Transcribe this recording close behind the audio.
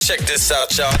Check this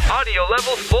out, y'all. Audio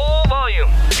level full volume.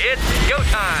 It's go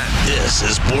time. This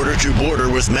is Border to Border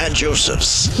with Matt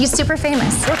Josephs. He's super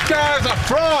famous. This guy's a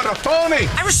fraud, a phony.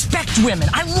 I respect women.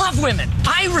 I love women.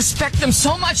 I respect them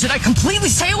so much that I completely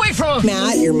stay away from them.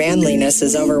 Matt, your manliness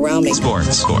is overwhelming.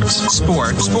 Sports.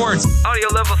 Audio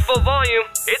level full volume.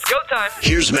 It's go time.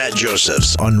 Here's Matt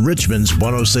Josephs on Richmond's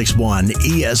 106.1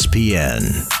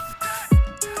 ESPN.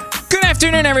 Good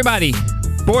afternoon, everybody.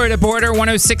 Border to Border,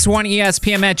 106.1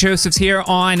 ESPN. Matt Josephs here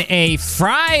on a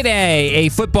Friday, a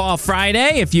football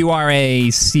Friday. If you are a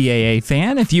CAA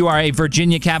fan, if you are a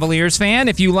Virginia Cavaliers fan,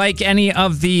 if you like any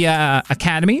of the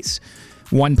academies,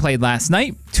 one played last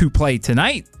night, two played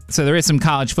tonight. So there is some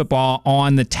college football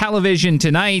on the television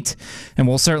tonight, and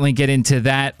we'll certainly get into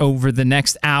that over the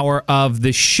next hour of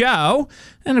the show.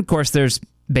 And, of course, there's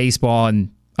baseball and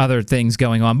other things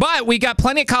going on. But we got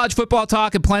plenty of college football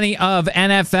talk and plenty of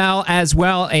NFL as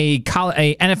well. A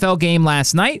NFL game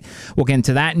last night. We'll get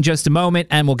into that in just a moment,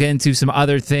 and we'll get into some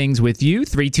other things with you.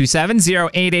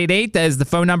 327-0888. That is the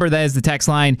phone number. That is the text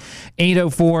line.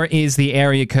 804 is the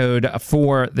area code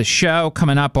for the show.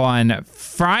 Coming up on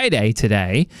Friday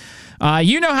today.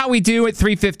 You know how we do at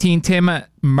 3:15. Tim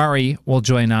Murray will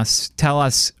join us. Tell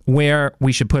us where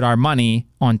we should put our money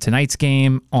on tonight's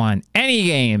game, on any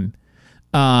game.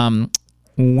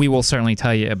 We will certainly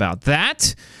tell you about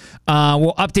that.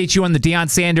 We'll update you on the Deion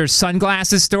Sanders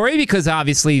sunglasses story because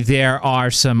obviously there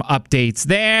are some updates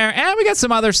there, and we got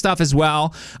some other stuff as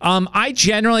well. I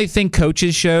generally think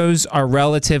coaches' shows are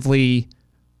relatively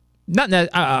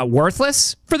not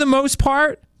worthless for the most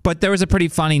part, but there was a pretty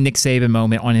funny Nick Saban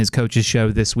moment on his coach's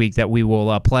show this week that we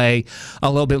will play a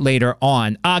little bit later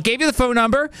on. Gave you the phone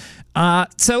number,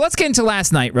 so let's get into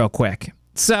last night real quick.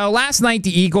 So last night,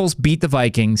 the Eagles beat the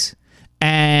Vikings,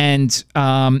 and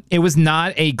it was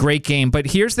not a great game. But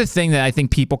here's the thing that I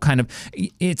think people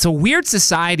it's a weird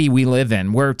society we live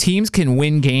in where teams can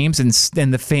win games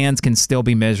and the fans can still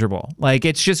be miserable. Like,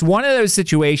 it's just one of those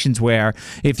situations where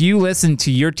if you listen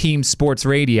to your team's sports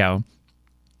radio,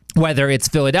 whether it's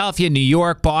Philadelphia, New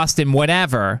York, Boston,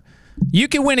 whatever, you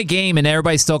can win a game and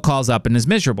everybody still calls up and is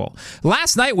miserable.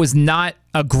 Last night was not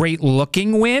a great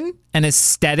looking win, an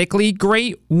aesthetically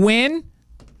great win,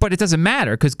 but it doesn't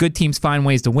matter because good teams find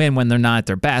ways to win when they're not at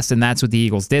their best, and that's what the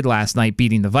Eagles did last night,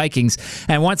 beating the Vikings.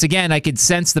 And once again, I could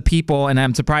sense the people, and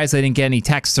I'm surprised I didn't get any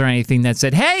texts or anything that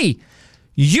said, hey,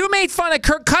 you made fun of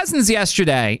Kirk Cousins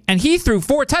yesterday, and he threw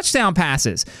 4 touchdown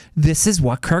passes. This is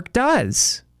what Kirk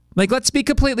does. Like, let's be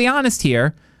completely honest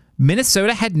here.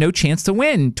 Minnesota had no chance to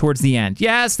win towards the end.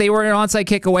 Yes, they were an onside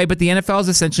kick away, but the NFL has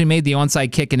essentially made the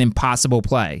onside kick an impossible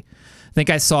play. I think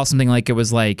I saw something like it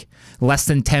was like less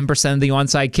than 10% of the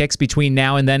onside kicks between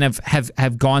now and then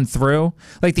have gone through.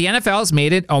 Like, the NFL has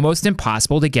made it almost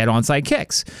impossible to get onside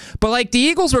kicks. But like, the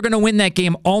Eagles were going to win that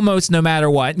game almost no matter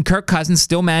what, and Kirk Cousins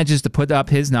still manages to put up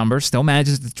his numbers, still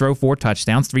manages to throw 4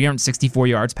 touchdowns, 364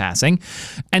 yards passing,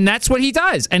 and that's what he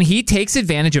does. And he takes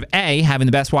advantage of A, having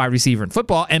the best wide receiver in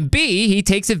football, and B, he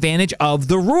takes advantage of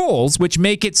the rules, which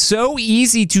make it so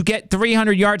easy to get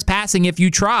 300 yards passing if you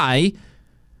try.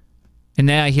 And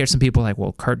now I hear some people like,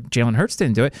 well, Jalen Hurts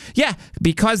didn't do it. Yeah,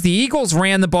 because the Eagles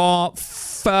ran the ball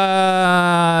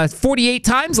 48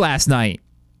 times last night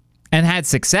and had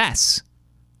success.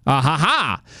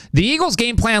 The Eagles'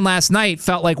 game plan last night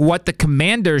felt like what the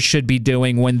Commanders should be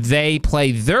doing when they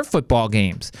play their football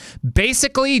games.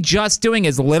 Basically, just doing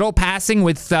as little passing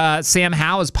with Sam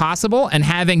Howell as possible and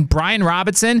having Brian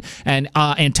Robinson and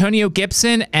Antonio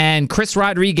Gibson and Chris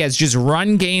Rodriguez just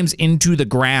run games into the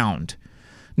ground.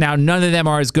 Now, none of them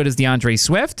are as good as DeAndre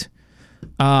Swift.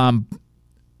 None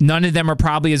of them are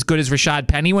probably as good as Rashad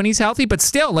Penny when he's healthy, but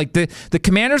still, like, the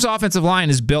Commanders' offensive line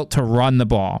is built to run the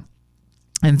ball.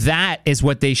 And that is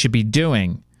what they should be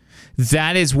doing.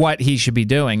 That is what he should be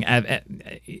doing.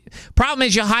 Problem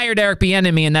is, you hired Eric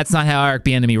Bieniemy, and that's not how Eric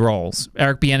Bieniemy rolls.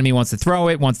 Eric Bieniemy wants to throw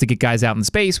it, wants to get guys out in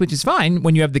space, which is fine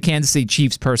when you have the Kansas City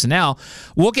Chiefs personnel.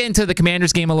 We'll get into the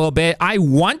Commanders game a little bit. I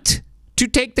want to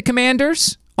take the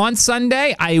Commanders on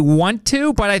Sunday. I want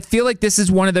to, but I feel like this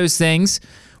is one of those things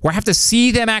where I have to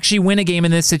see them actually win a game in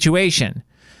this situation.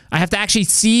 I have to actually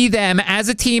see them as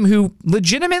a team who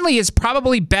legitimately is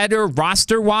probably better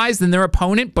roster-wise than their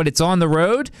opponent, but it's on the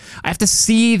road. I have to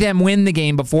see them win the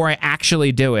game before I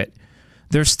actually do it.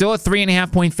 They're still a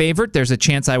 3.5-point favorite. There's a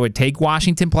chance I would take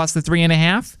Washington plus the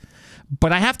 3.5,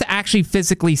 but I have to actually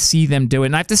physically see them do it,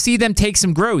 and I have to see them take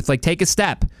some growth, like take a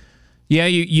step. Yeah,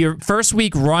 your first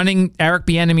week running Eric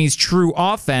Bieniemy's true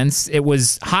offense, it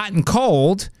was hot and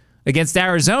cold against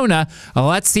Arizona.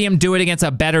 Let's see him do it against a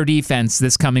better defense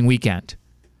this coming weekend.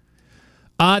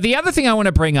 The other thing I want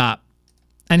to bring up,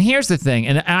 And here's the thing,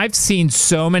 and I've seen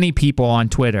so many people on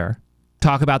Twitter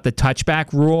talk about the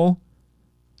touchback rule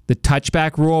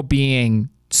being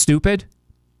stupid.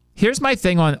 Here's my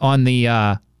thing on the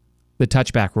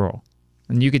touchback rule.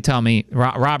 And you could tell me,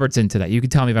 Robert's into that. You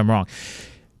could tell me if I'm wrong.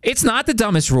 It's not the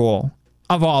dumbest rule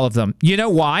of all of them. You know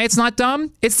why it's not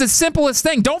dumb? It's the simplest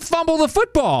thing. Don't fumble the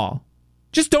football.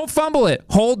 Just don't fumble it.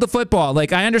 Hold the football.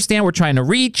 Like, I understand we're trying to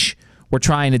reach. We're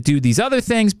trying to do these other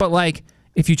things. But, like,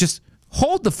 if you just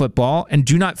hold the football and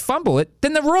do not fumble it,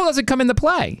 then the rule doesn't come into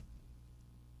play.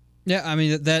 Yeah, I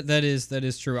mean, that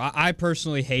is true. I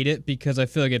personally hate it because I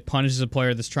feel like it punishes a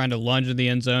player that's trying to lunge in the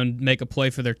end zone, make a play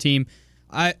for their team.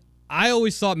 I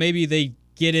always thought maybe they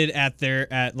get it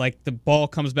at like the ball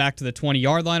comes back to the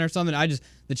 20-yard line or something.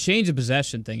 The change of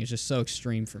possession thing is just so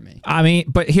extreme for me. I mean,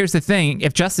 but here's the thing.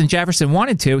 If Justin Jefferson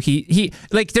wanted to, he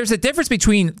like, there's a difference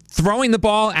between throwing the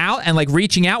ball out and like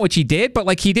reaching out, which he did, but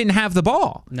like he didn't have the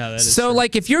ball. No, that is so true.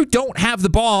 Like if you don't have the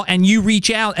ball and you reach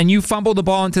out and you fumble the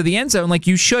ball into the end zone, like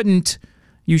you shouldn't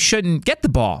get the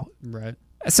ball. Right.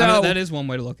 So I mean, that is one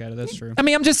way to look at it. That's true. I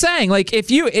mean, I'm just saying, like,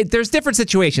 there's different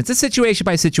situations. It's a situation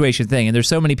by situation thing, and there's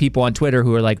so many people on Twitter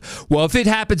who are like, well, if it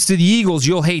happens to the Eagles,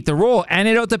 you'll hate the rule, and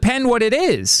it'll depend what it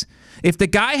is. If the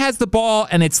guy has the ball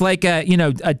and it's like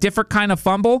a different kind of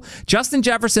fumble, Justin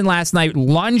Jefferson last night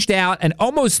lunged out and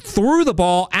almost threw the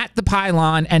ball at the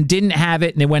pylon and didn't have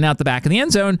it, and it went out the back of the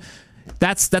end zone.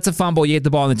 That's a fumble. You hit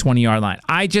the ball on the 20-yard line.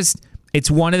 It's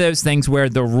one of those things where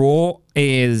the rule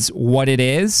is what it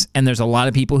is, and there's a lot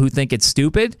of people who think it's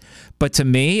stupid, but to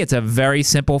me, it's a very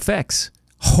simple fix.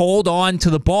 Hold on to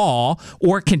the ball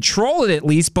or control it at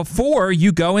least before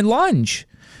you go and lunge.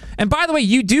 And by the way,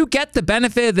 you do get the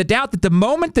benefit of the doubt that the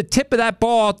moment the tip of that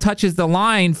ball touches the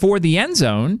line for the end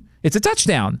zone, it's a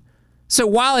touchdown. So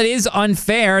while it is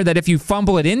unfair that if you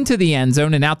fumble it into the end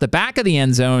zone and out the back of the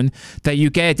end zone that you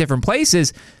get at different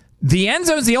places, the end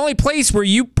zone is the only place where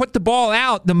you put the ball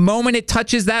out. The moment it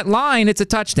touches that line, it's a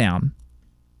touchdown.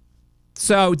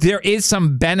 So there is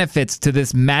some benefits to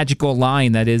this magical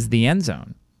line that is the end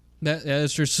zone.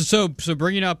 That's true. So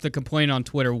bringing up the complaint on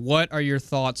Twitter, what are your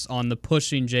thoughts on the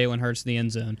pushing Jalen Hurts to the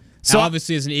end zone? So now,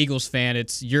 obviously, as an Eagles fan,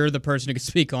 you're the person who can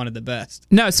speak on it the best.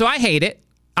 No, so I hate it.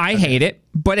 I hate it,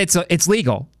 but it's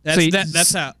legal.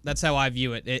 That's how I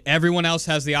view it. Everyone else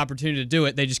has the opportunity to do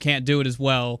it. They just can't do it as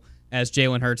well as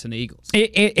Jalen Hurts and the Eagles.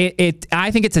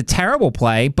 I think it's a terrible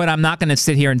play, but I'm not going to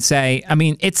sit here and say, I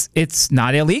mean, it's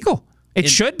not illegal. It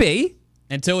should be.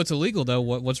 Until it's illegal, though,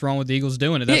 what's wrong with the Eagles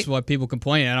doing it? That's why people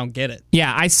complain. I don't get it.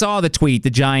 Yeah, I saw the tweet, the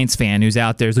Giants fan who's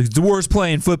out there is like, it's the worst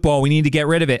play in football. We need to get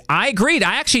rid of it. I agreed.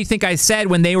 I actually think I said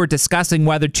when they were discussing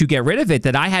whether to get rid of it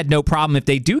that I had no problem if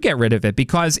they do get rid of it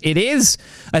because it is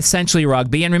essentially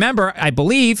rugby. And remember, I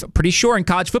believe, pretty sure in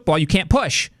college football, you can't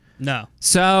push. No.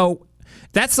 So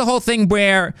that's the whole thing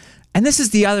where, and this is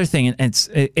the other thing, and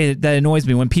that annoys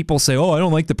me when people say, oh, I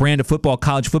don't like the brand of football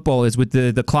college football is with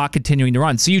the clock continuing to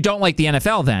run. So you don't like the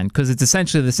NFL then, because it's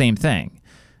essentially the same thing.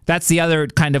 That's the other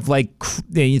kind of like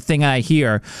thing I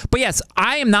hear. But yes,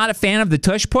 I am not a fan of the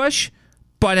tush push,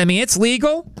 but I mean, it's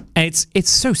legal, and it's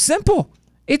so simple.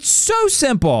 It's so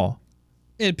simple.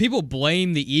 And people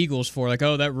blame the Eagles for like,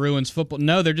 oh, that ruins football.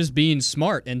 No, they're just being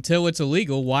smart. Until it's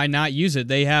illegal, why not use it?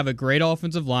 They have a great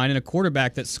offensive line and a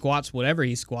quarterback that squats whatever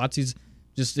he squats. He's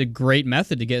just a great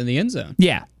method to get in the end zone.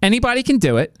 Yeah, anybody can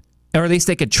do it, or at least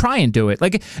they could try and do it.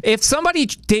 Like if somebody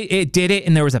did it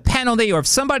and there was a penalty, or if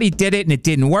somebody did it and it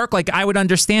didn't work, like I would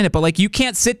understand it. But like you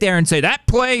can't sit there and say that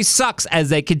play sucks as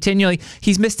they continually.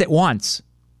 He's missed it once.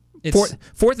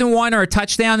 Fourth and one or a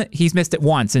touchdown, he's missed it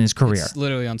once in his career. It's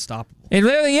literally unstoppable. It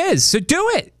literally is. So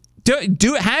do it. Do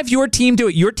it. Have your team do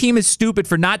it. Your team is stupid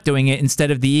for not doing it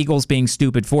instead of the Eagles being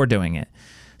stupid for doing it.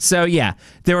 So, yeah,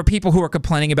 there were people who were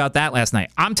complaining about that last night.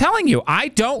 I'm telling you, I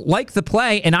don't like the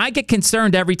play, and I get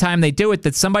concerned every time they do it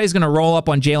that somebody's going to roll up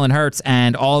on Jalen Hurts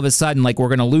and all of a sudden, like, we're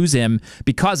going to lose him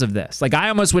because of this. Like, I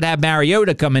almost would have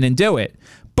Mariota come in and do it.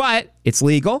 But it's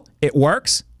legal. It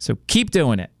works. So keep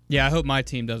doing it. Yeah, I hope my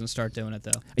team doesn't start doing it,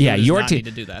 though. Yeah, your team. Need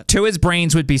to do that. Tua's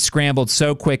brains would be scrambled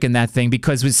so quick in that thing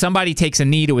because when somebody takes a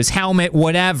knee to his helmet,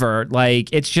 whatever,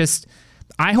 like, it's just,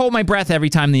 I hold my breath every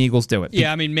time the Eagles do it.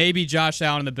 Yeah, I mean, maybe Josh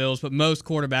Allen and the Bills, but most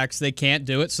quarterbacks, they can't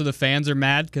do it, so the fans are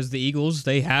mad because the Eagles,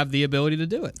 they have the ability to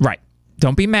do it. Right.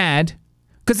 Don't be mad.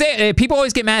 Because people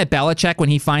always get mad at Belichick when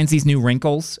he finds these new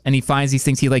wrinkles and he finds these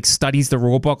things. He like studies the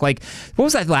rule book. Like, what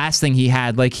was that last thing he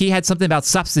had? Like, he had something about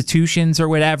substitutions or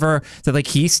whatever that like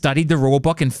he studied the rule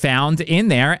book and found in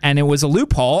there, and it was a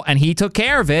loophole, and he took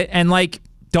care of it. And like,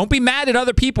 don't be mad at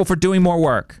other people for doing more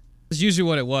work. It's usually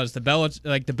what it was. The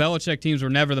Belichick teams were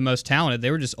never the most talented. They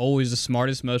were just always the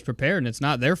smartest, most prepared, and it's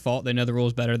not their fault. They know the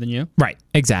rules better than you. Right,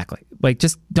 exactly. Like,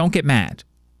 just don't get mad.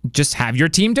 Just have your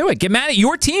team do it. Get mad at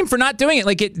your team for not doing it.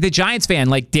 Like the Giants fan,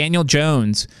 like Daniel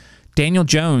Jones. Daniel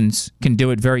Jones can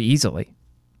do it very easily.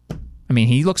 I mean,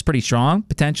 he looks pretty strong,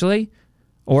 potentially.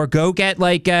 Or go get,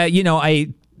 like, a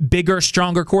bigger,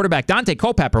 stronger quarterback. Dante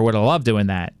Culpepper would have loved doing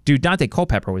that. Dude, Dante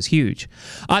Culpepper was huge.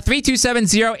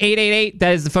 327-0888,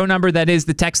 that is the phone number. That is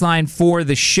the text line for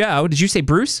the show. Did you say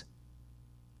Bruce?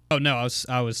 Oh, no,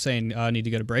 I was saying I need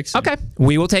to go to break soon. Okay.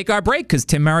 We will take our break because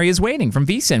Tim Murray is waiting from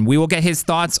VSiN. We will get his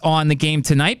thoughts on the game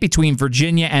tonight between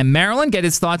Virginia and Maryland, get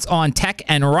his thoughts on Tech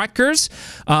and Rutgers,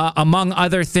 among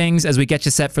other things, as we get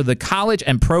you set for the college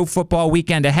and pro football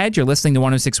weekend ahead. You're listening to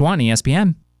 106.1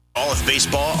 ESPN. All of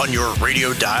baseball on your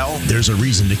radio dial? There's a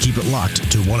reason to keep it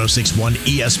locked to 106.1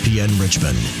 ESPN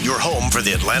Richmond, your home for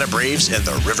the Atlanta Braves and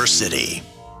the River City.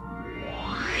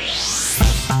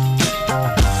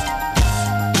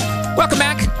 Welcome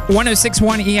back.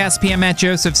 106.1 ESPN. Matt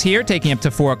Josephs here, taking up to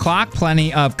 4 o'clock.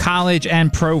 Plenty of college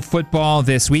and pro football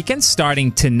this weekend,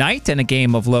 starting tonight, and a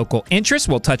game of local interest.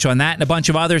 We'll touch on that and a bunch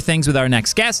of other things with our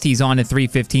next guest. He's on at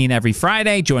 3:15 every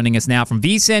Friday, joining us now from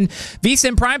VSiN.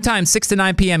 VSiN Primetime, 6 to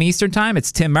 9 p.m. Eastern Time.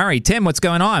 It's Tim Murray. Tim, what's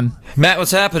going on? Matt,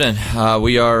 what's happening?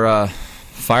 We are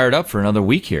fired up for another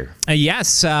week here.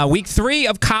 Yes, week 3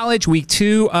 of college, week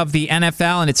 2 of the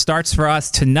NFL, and it starts for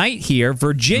us tonight here.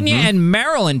 Virginia and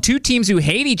Maryland, two teams who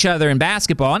hate each other in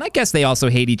basketball, and I guess they also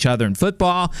hate each other in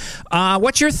football.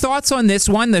 What's your thoughts on this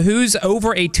one? The Who's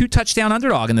over a 2-touchdown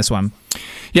underdog in this one?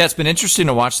 Yeah, it's been interesting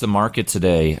to watch the market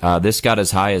today. This got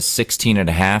as high as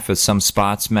 16.5 at some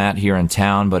spots, Matt, here in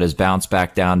town, but has bounced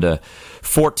back down to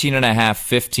 14.5,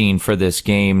 15 for this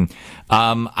game.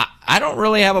 I don't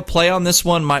really have a play on this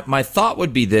one. My thought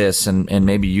would be this, and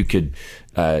maybe you could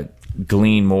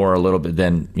glean more a little bit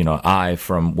than I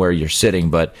from where you're sitting,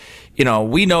 but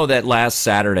we know that last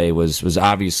Saturday was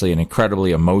obviously an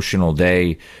incredibly emotional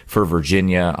day for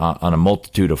Virginia on a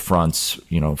multitude of fronts.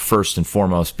 First and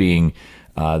foremost being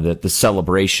the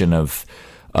celebration of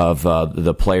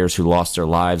the players who lost their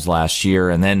lives last year,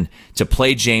 and then to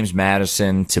play James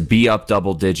Madison, to be up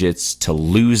double digits, to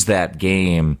lose that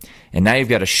game, and now you've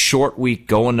got a short week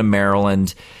going to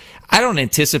Maryland. I don't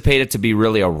anticipate it to be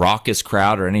really a raucous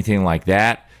crowd or anything like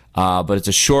that, but it's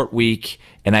a short week,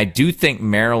 and I do think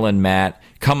Maryland, Matt,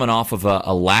 coming off of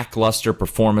a lackluster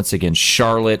performance against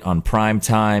Charlotte on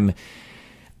primetime,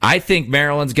 I think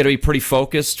Maryland's going to be pretty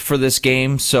focused for this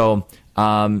game, so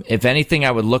if anything,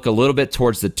 I would look a little bit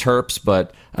towards the Terps,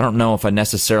 but I don't know if I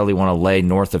necessarily want to lay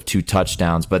north of 2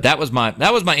 touchdowns. But that was my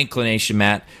inclination,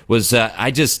 Matt.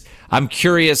 I'm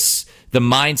curious the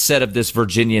mindset of this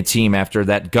Virginia team after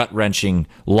that gut-wrenching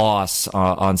loss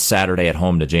on Saturday at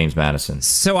home to James Madison.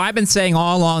 So I've been saying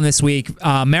all along this week,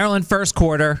 Maryland first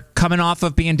quarter, coming off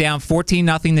of being down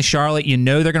 14-0 to Charlotte,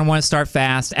 they're going to want to start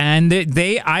fast. And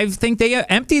I think they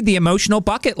emptied the emotional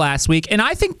bucket last week. And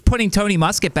I think putting Tony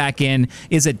Muskett back in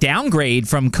is a downgrade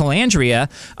from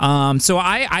Calandria. So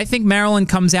I think Maryland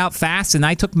comes out fast, and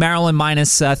I took Maryland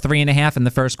minus 3.5 in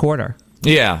the first quarter.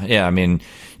 Yeah. I mean,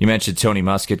 you mentioned Tony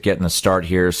Muskett getting a start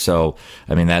here, so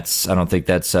I mean I don't think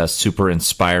that's super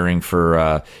inspiring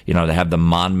for to have the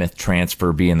Monmouth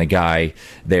transfer being the guy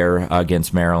there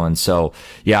against Maryland. So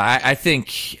yeah, I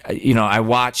think I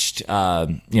watched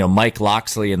Mike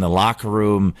Locksley in the locker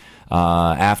room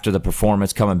after the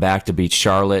performance coming back to beat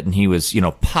Charlotte, and he was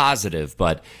positive.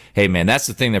 But hey, man, that's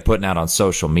the thing they're putting out on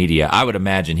social media. I would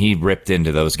imagine he ripped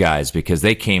into those guys because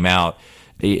they came out,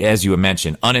 as you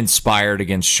mentioned, uninspired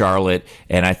against Charlotte,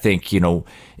 and I think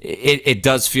it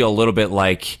does feel a little bit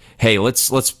like, hey, let's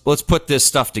put this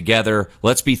stuff together.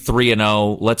 Let's be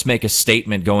 3-0. Let's make a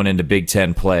statement going into Big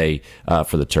Ten play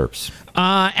for the Terps.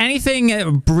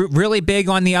 Anything really big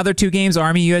on the other 2 games?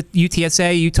 Army,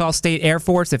 UTSA, Utah State Air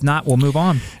Force. If not, we'll move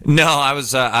on. No,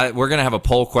 we're going to have a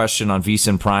poll question on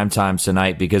VSiN Primetime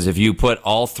tonight, because if you put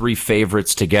all 3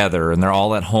 favorites together and they're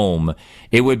all at home,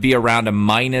 it would be around a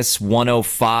minus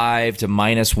 105 to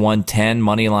minus 110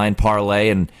 money line parlay,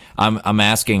 and I'm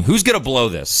asking who's going to blow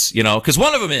this, because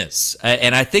one of them is,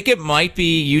 and I think it might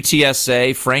be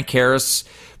UTSA. Frank Harris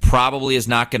probably is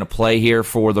not going to play here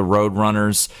for the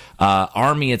Roadrunners.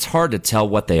 Army, it's hard to tell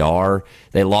what they are.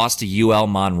 They lost to UL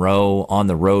Monroe on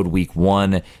the road week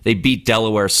 1. They beat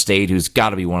Delaware State, who's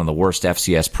got to be one of the worst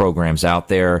FCS programs out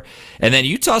there. And then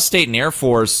Utah State and Air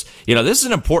Force, this is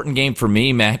an important game for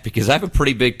me, Matt, because I have a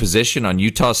pretty big position on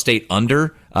Utah State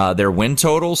under their win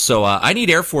total. So I need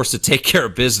Air Force to take care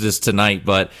of business tonight.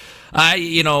 But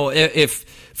If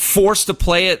forced to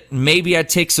play it, maybe I'd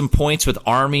take some points with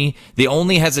Army. The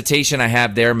only hesitation I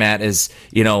have there, Matt, is,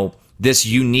 this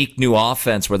unique new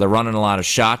offense where they're running a lot of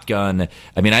shotgun.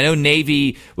 I mean, I know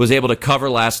Navy was able to cover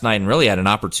last night and really had an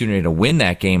opportunity to win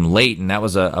that game late, and that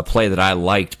was a play that I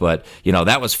liked. But,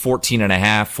 that was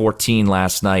 14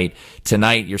 last night.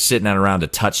 Tonight, you're sitting at around a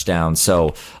touchdown.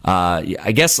 So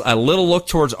I guess a little look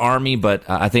towards Army, but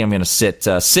I think I'm going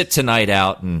to sit tonight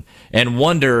out and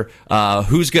wonder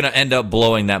who's going to end up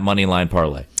blowing that money line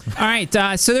parlay. All right,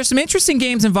 so there's some interesting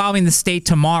games involving the state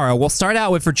tomorrow. We'll start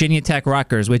out with Virginia Tech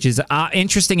Rutgers, which is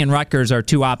interesting, and Rutgers are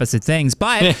two opposite things.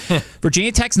 But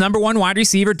Virginia Tech's number one wide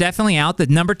receiver definitely out. The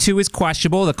number two is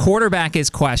questionable. The quarterback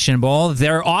is questionable.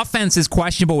 Their offense is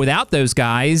questionable without those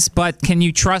guys. But can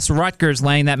you trust Rutgers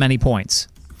laying that many points?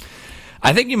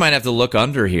 I think you might have to look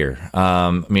under here.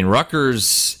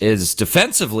 Rutgers is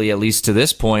defensively, at least to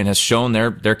this point, has shown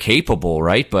they're capable,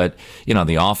 right? But,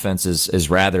 the offense is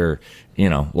rather,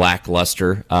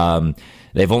 lackluster.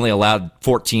 They've only allowed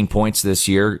 14 points this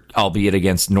year, albeit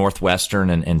against Northwestern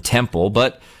and Temple.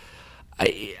 But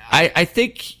I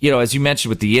think, as you mentioned,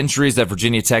 with the injuries that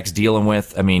Virginia Tech's dealing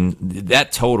with,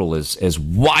 that total is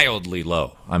wildly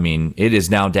low. It is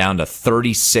now down to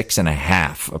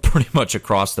 36.5, pretty much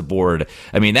across the board.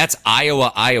 That's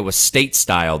Iowa State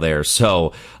style there.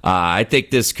 So I think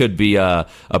this could be a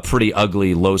pretty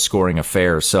ugly, low-scoring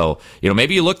affair. So,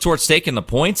 maybe you look towards taking the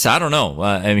points. I don't know.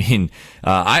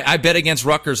 I bet against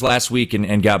Rutgers last week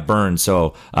and got burned.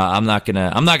 So I'm not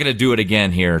gonna do it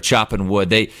again here, chopping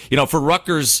wood. For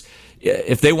Rutgers,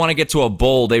 if they want to get to a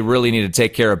bowl, they really need to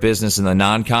take care of business in the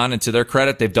non-con, and to their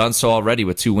credit, they've done so already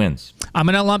with 2 wins. I'm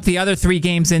going to lump the other 3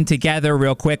 games in together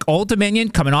real quick. Old Dominion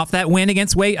coming off that win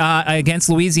against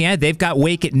Louisiana. They've got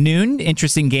Wake at noon.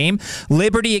 Interesting game.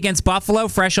 Liberty against Buffalo,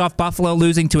 fresh off Buffalo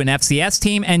losing to an FCS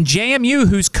team. And JMU,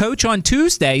 whose coach on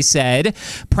Tuesday said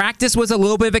practice was a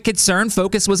little bit of a concern,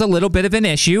 focus was a little bit of an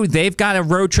issue. They've got a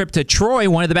road trip to Troy,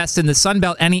 one of the best in the Sun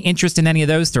Belt. Any interest in any of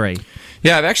those 3?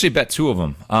 Yeah, I've actually bet 2 of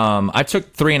them. I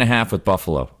took 3.5 with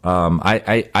Buffalo.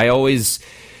 I always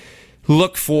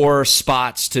look for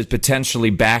spots to potentially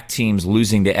back teams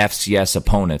losing to FCS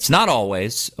opponents. Not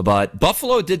always, but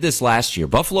Buffalo did this last year.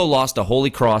 Buffalo lost to Holy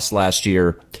Cross last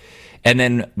year and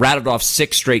then rattled off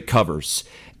 6 straight covers.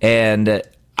 And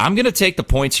I'm going to take the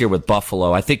points here with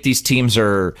Buffalo. I think these teams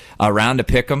are around to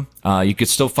pick them. You could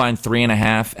still find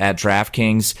 3.5 at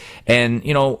DraftKings. And,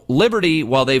 Liberty,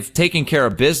 while they've taken care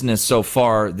of business so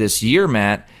far this year,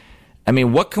 Matt,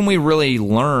 what can we really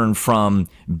learn from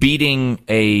beating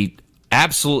a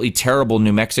absolutely terrible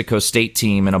New Mexico State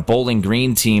team and a Bowling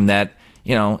Green team that,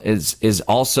 is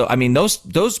also,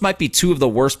 those might be 2 of the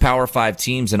worst Power 5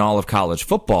 teams in all of college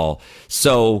football.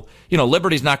 So,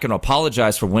 Liberty's not going to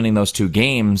apologize for winning those 2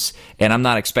 games, and I'm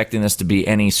not expecting this to be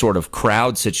any sort of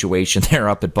crowd situation there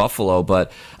up at Buffalo,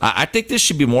 but I think this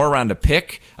should be more around a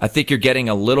pick. I think you're getting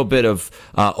a little bit of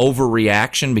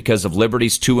overreaction because of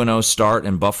Liberty's 2-0 start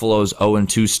and Buffalo's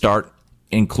 0-2 start,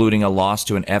 including a loss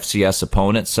to an FCS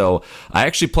opponent. So I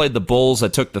actually played the Bulls. I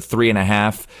took the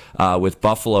 3.5 with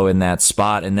Buffalo in that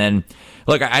spot. And then,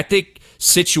 look, I think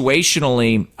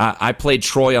situationally, I played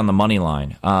Troy on the money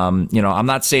line. I'm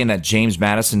not saying that James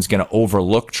Madison's going to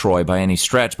overlook Troy by any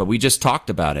stretch, but we just talked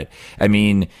about it.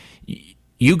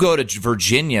 You go to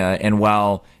Virginia, and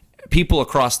while people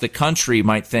across the country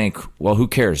might think, well, who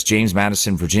cares? James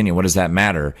Madison, Virginia, what does that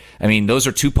matter? Those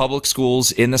are 2 public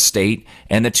schools in the state,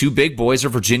 and the 2 big boys are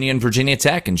Virginia and Virginia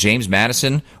Tech. And James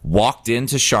Madison walked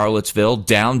into Charlottesville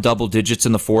down double digits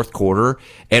in the 4th quarter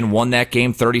and won that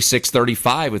game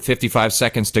 36-35 with 55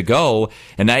 seconds to go.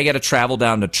 And now you got to travel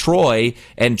down to Troy,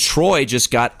 and Troy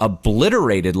just got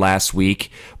obliterated last week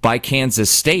by Kansas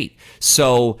State.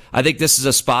 So I think this is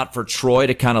a spot for Troy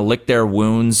to kind of lick their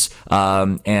wounds.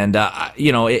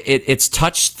 It's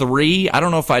touch 3. I don't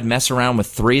know if I'd mess around with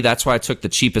 3. That's why I took the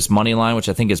cheapest money line, which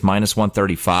I think is minus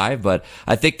 135. But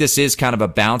I think this is kind of a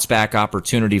bounce back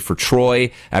opportunity for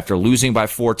Troy after losing by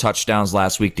 4 touchdowns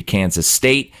last week to Kansas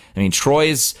State.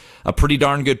 Troy's a pretty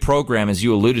darn good program, as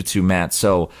you alluded to, Matt.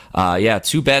 So,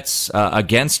 2 bets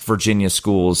against Virginia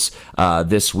schools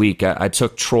this week. I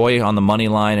took Troy on the money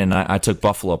line, and I took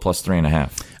Buffalo plus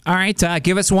 3.5. All right,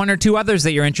 give us 1 or 2 others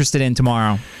that you're interested in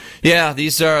tomorrow. Yeah,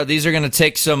 these are going to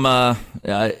take some.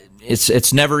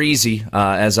 It's never easy,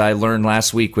 as I learned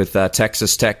last week with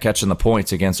Texas Tech catching the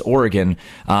points against Oregon.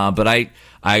 But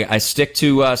I stick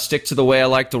to the way I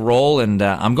like to roll, and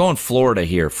I'm going Florida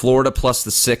here. Florida plus the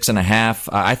 6.5.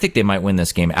 I think they might win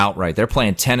this game outright. They're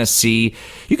playing Tennessee.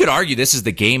 You could argue this is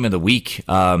the game of the week.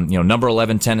 Number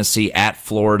 11 Tennessee at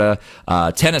Florida.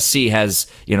 Tennessee has,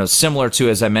 similar to,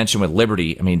 as I mentioned with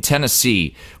Liberty. I mean,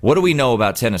 Tennessee. What do we know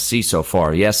about Tennessee so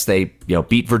far? Yes, they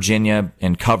beat Virginia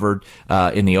and covered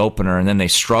in the opener, and then they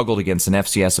struggled against an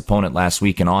FCS opponent last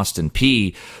week in Austin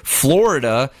Peay.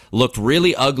 Florida looked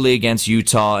really ugly against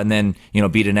Utah, and then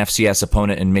beat an FCS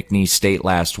opponent in McNeese State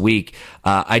last week.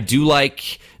 I do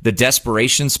like the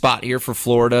desperation spot here for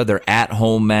Florida. They're at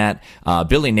home, Matt.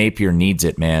 Billy Napier needs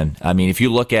it, man. I mean, if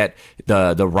you look at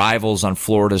the rivals on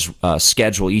Florida's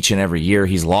schedule each and every year,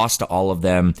 he's lost to all of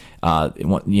them.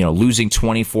 Losing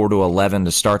 24-11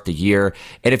 to start the year.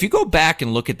 And if you go back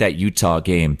and look at that Utah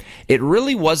game, it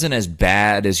really wasn't as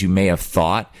bad as you may have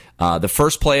thought. The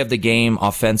first play of the game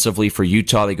offensively for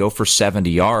Utah, they go for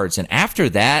 70 yards. And after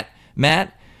that,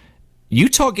 Matt,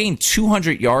 Utah gained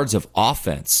 200 yards of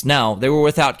offense. Now, they were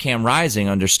without Cam Rising,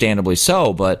 understandably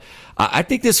so, but I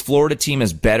think this Florida team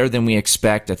is better than we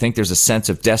expect. I think there's a sense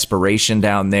of desperation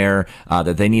down there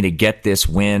that they need to get this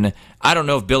win. I don't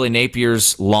know if Billy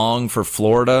Napier's long for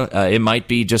Florida. It might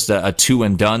be just a two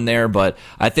and done there, but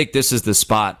I think this is the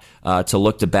spot to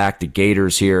look to back the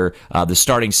Gators here. The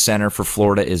starting center for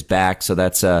Florida is back, so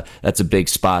that's a big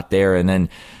spot there. And then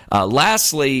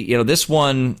lastly, this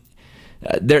one.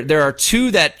 There are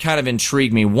two that kind of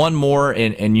intrigue me. One more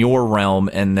in your realm,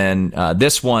 and then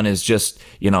this one is just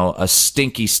a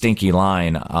stinky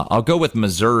line. I'll go with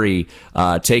Missouri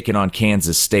taking on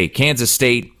Kansas State. Kansas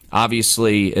State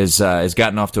obviously has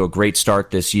gotten off to a great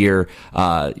start this year.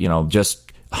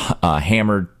 Just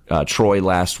hammered Troy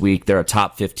last week. They're a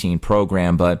top 15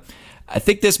 program, but I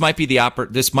think this might be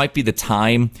the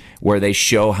time where they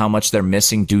show how much they're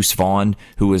missing Deuce Vaughn,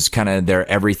 who was kind of their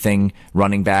everything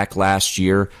running back last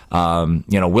year.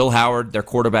 Will Howard, their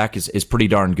quarterback, is pretty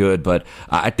darn good, but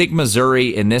I think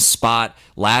Missouri in this spot.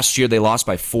 Last year they lost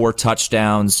by 4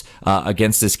 touchdowns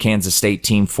against this Kansas State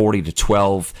team,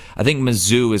 40-12. I think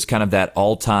Mizzou is kind of that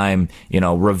all-time,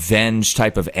 revenge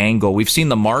type of angle. We've seen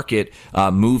the market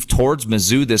move towards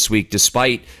Mizzou this week,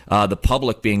 despite the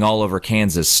public being all over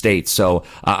Kansas State. So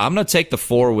I'm going to take the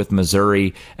 4 with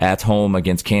Missouri at home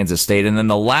against Kansas State. And then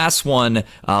the last one,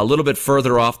 a little bit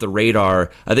further off the radar,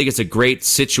 I think it's a great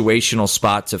situational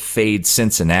spot to fade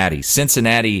Cincinnati.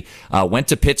 Cincinnati went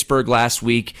to Pittsburgh last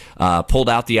week,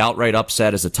 pulled out the outright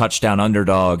upset as a touchdown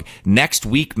underdog. Next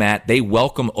week, Matt, they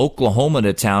welcome Oklahoma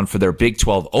to town for their Big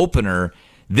 12 opener.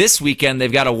 This weekend,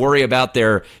 they've got to worry about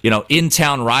their,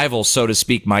 in-town rival, so to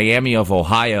speak, Miami of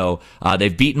Ohio.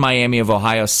 They've beaten Miami of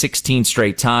Ohio 16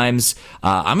 straight times.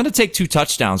 I'm going to take 2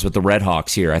 touchdowns with the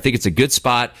Redhawks here. I think it's a good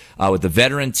spot with the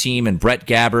veteran team and Brett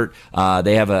Gabbert.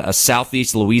 They have a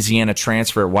Southeast Louisiana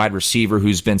transfer at wide receiver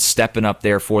who's been stepping up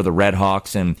there for the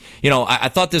Redhawks. And, I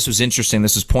thought this was interesting.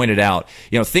 This was pointed out.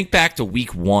 Think back to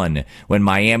week 1 when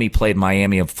Miami played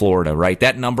Miami of Florida, right?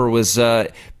 That number was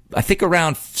I think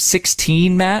around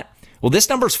 16, Matt. Well, this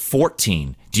number's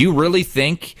 14. Do you really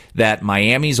think that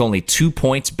Miami's only 2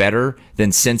 points better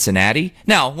than Cincinnati?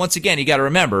 Now, once again, you got to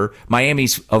remember,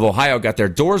 Miami's of Ohio got their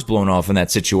doors blown off in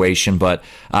that situation, but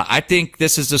I think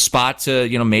this is a spot to,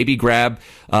 maybe grab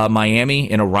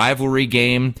Miami in a rivalry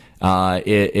game,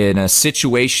 in a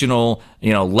situational,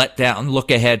 let down, look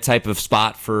ahead type of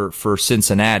spot for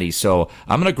Cincinnati. So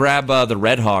I'm going to grab the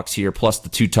Redhawks here plus the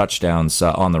 2 touchdowns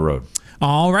on the road.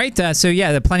 All right. There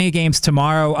are plenty of games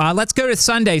tomorrow. Let's go to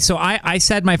Sunday. So I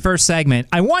said my first segment,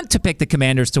 I want to pick the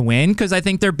Commanders to win because I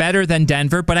think they're better than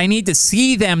Denver, but I need to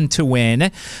see them to win. They're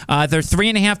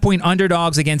 3.5-point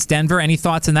underdogs against Denver. Any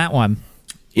thoughts on that one?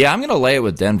 Yeah, I'm going to lay it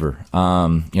with Denver.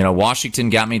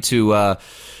 Washington got me to...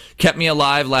 kept me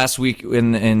alive last week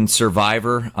in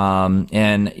Survivor. An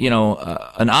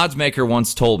odds maker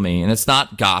once told me, and it's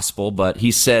not gospel, but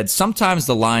he said, sometimes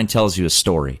the line tells you a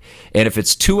story. And if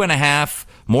it's 2.5,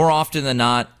 more often than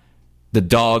not, the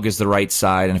dog is the right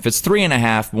side. And if it's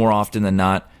 3.5, more often than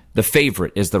not, the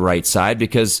favorite is the right side,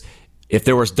 because if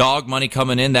there was dog money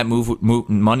coming in, that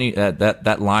money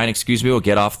that line, will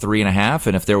get off 3.5,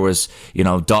 and if there was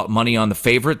dog money on the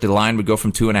favorite, the line would go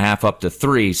from 2.5 up to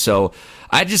 3. So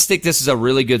I just think this is a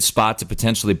really good spot to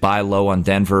potentially buy low on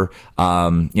Denver.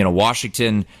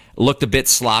 Washington looked a bit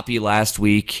sloppy last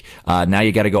week. Now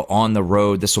you got to go on the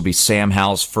road. This will be Sam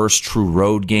Howell's first true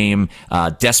road game.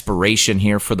 Desperation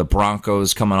here for the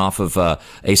Broncos coming off of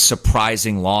a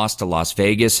surprising loss to Las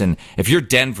Vegas. And if you're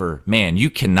Denver, man, you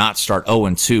cannot start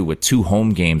 0-2 with 2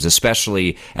 home games,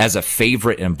 especially as a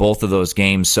favorite in both of those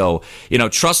games. So,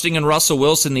 trusting in Russell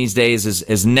Wilson these days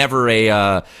is never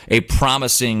a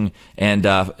promising and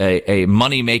and a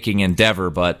money-making endeavor.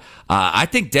 But I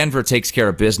think Denver takes care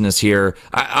of business here.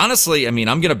 Honestly, I mean,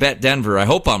 I'm going to bet Denver. I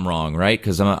hope I'm wrong, right?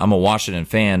 Because I'm a Washington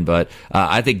fan, but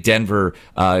I think Denver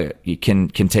can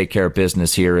take care of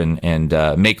business here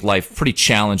and make life pretty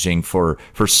challenging for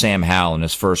Sam Howell in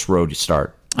his first road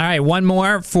start. All right, one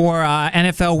more for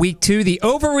NFL Week 2, the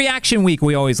overreaction week,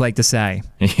 we always like to say.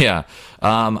 Yeah.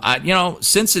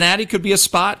 Cincinnati could be a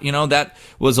spot. That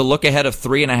was a look ahead of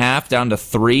 3.5 down to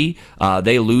 3.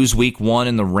 They lose week 1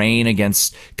 in the rain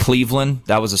against Cleveland.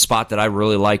 That was a spot that I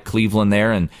really liked Cleveland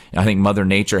there, and I think Mother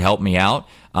Nature helped me out.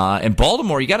 And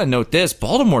Baltimore, you got to note this.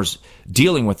 Baltimore's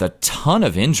dealing with a ton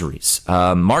of injuries.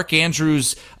 Mark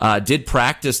Andrews did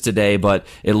practice today, but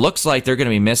it looks like they're going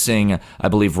to be missing, I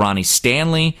believe, Ronnie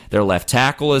Stanley. Their left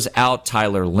tackle is out.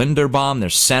 Tyler Linderbaum, their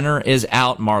center, is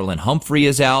out. Marlon Humphrey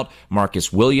is out.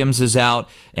 Marcus Williams is out.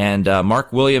 And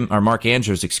Mark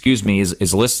Andrews,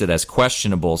 is listed as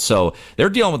questionable. So they're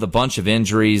dealing with a bunch of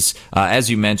injuries. As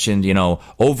you mentioned,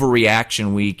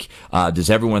 overreaction week. Does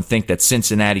everyone think that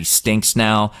Cincinnati stinks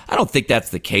now? I don't think that's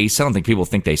the case. I don't think people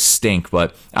think they stink,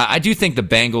 but I do think the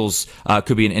Bengals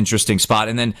could be an interesting spot.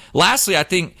 And then lastly, I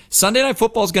think Sunday Night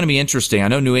Football is going to be interesting. I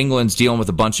know New England's dealing with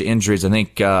a bunch of injuries, I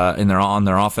think, on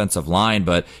their offensive line,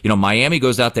 but Miami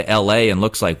goes out to LA and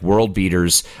looks like world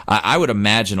beaters. I would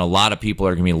imagine a lot of people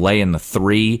are going to be laying the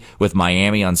 3 with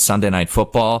Miami on Sunday Night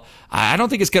Football. I don't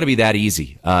think it's going to be that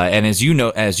easy. And as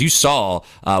you saw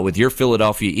with your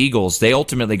Philadelphia Eagles, they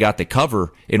ultimately got the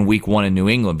cover in week 1 in New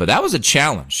England, but that was a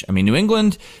challenge. I mean, New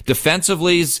England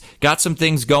defensively's got some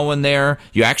things going there.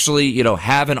 You actually,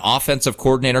 have an offensive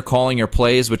coordinator calling your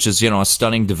plays, which is, a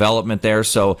stunning development there.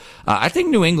 So I think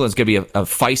New England's going to be a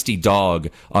feisty dog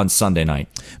on Sunday night.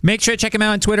 Make sure to check him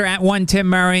out on Twitter at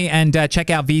 @1TimMurray and check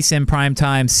out VSiN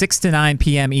Primetime, 6 to 9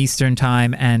 p.m. Eastern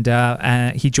Time.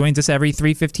 And he joins us every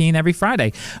 3:15 every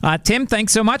Friday. Tim,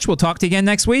 thanks so much. We'll talk to you again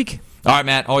next week. All right,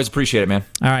 Matt. Always appreciate it, man.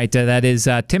 All right. That is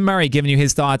Tim Murray giving you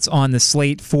his thoughts on the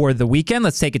slate for the weekend.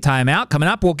 Let's take a time out. Coming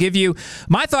up, we'll give you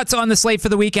my thoughts on the slate for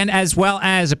the weekend, as well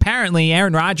as apparently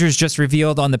Aaron Rodgers just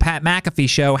revealed on the Pat McAfee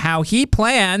show how he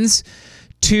plans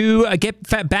to get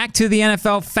back to the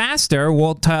NFL faster.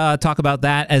 We'll talk about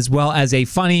that, as well as a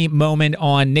funny moment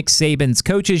on Nick Saban's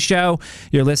coaches show.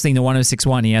 You're listening to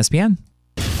 106.1 ESPN.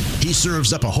 He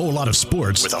serves up a whole lot of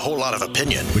sports with a whole lot of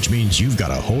opinion, which means you've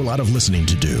got a whole lot of listening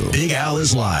to do. Big Al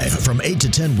is live from 8 to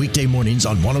 10 weekday mornings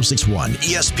on 106.1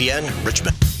 ESPN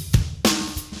Richmond.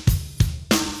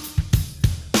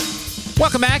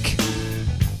 Welcome back.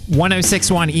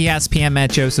 106.1 ESPN.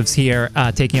 Matt Josephs here,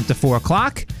 taking up to 4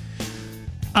 o'clock.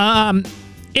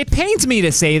 It pains me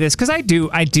to say this because I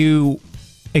do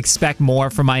expect more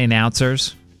from my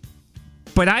announcers,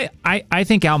 but I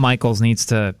think Al Michaels needs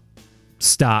to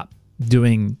stop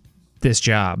doing this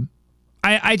job.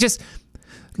 I just,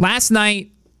 last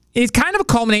night, it's kind of a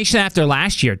culmination after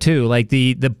last year too. Like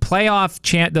the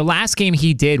playoff the last game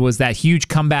he did was that huge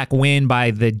comeback win by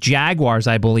the Jaguars,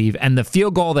 I believe, and the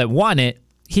field goal that won it.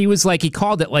 He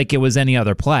called it like it was any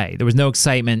other play. There was no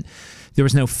excitement. There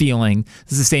was no feeling.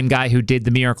 This is the same guy who did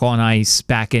the Miracle on Ice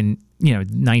back in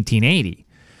 1980,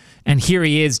 and here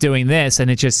he is doing this, and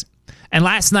it just. And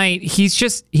last night, he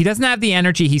doesn't have the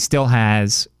energy he still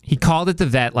has. He called it the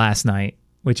Vet last night,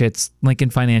 which it's Lincoln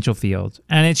Financial Field.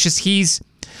 And it's just, he's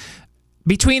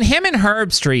between him and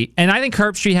Herb Street. And I think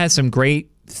Herb Street has some great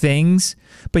things,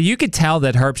 but you could tell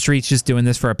that Herb Street's just doing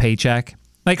this for a paycheck.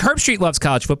 Like, Herb Street loves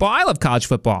college football. I love college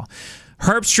football.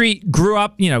 Herb Street grew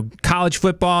up, college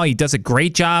football. He does a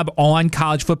great job on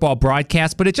college football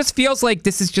broadcast, but it just feels like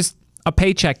this is just a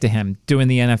paycheck to him doing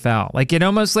the NFL. Like, it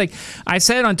almost, like, I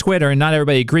said it on Twitter and not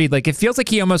everybody agreed, like, it feels like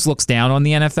he almost looks down on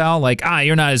the NFL. Like,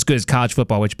 you're not as good as college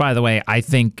football, which, by the way, I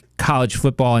think college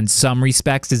football in some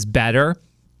respects is better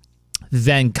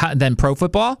than pro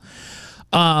football.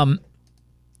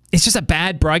 It's just a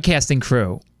bad broadcasting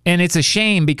crew. And it's a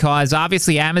shame because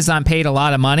obviously Amazon paid a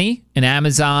lot of money, and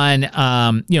Amazon,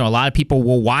 a lot of people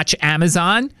will watch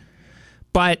Amazon,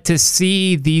 but to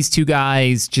see these two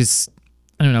guys just,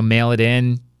 mail it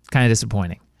in, kind of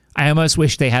disappointing. I almost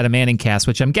wish they had a Manning cast,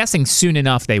 which I'm guessing soon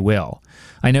enough they will.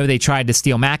 I know they tried to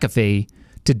steal McAfee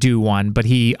to do one, but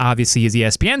he obviously is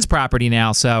ESPN's property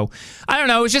now, so I don't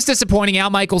know. It's just disappointing. Al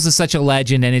Michaels is such a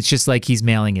legend, and it's just like he's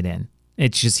mailing it in.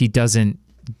 It's just he doesn't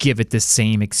give it the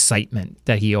same excitement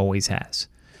that he always has.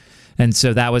 And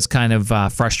so that was kind of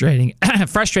frustrating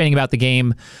about the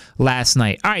game last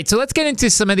night. All right, so let's get into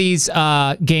some of these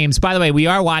games. By the way, we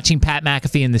are watching Pat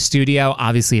McAfee in the studio.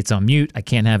 Obviously, it's on mute. I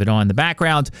can't have it on in the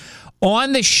background.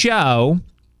 On the show,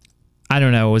 I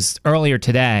don't know, it was earlier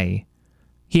today,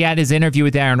 he had his interview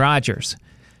with Aaron Rodgers.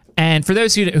 And for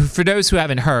those who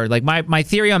haven't heard, like my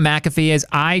theory on McAfee is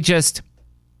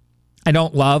I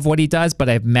don't love what he does, but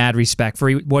I have mad respect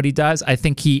for what he does. I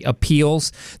think he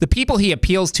appeals. The people he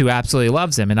appeals to absolutely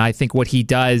loves him. And I think what he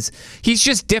does, he's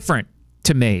just different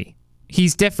to me.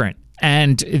 He's different.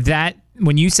 And that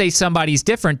when you say somebody's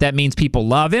different, that means people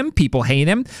love him, people hate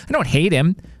him. I don't hate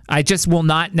him. I just will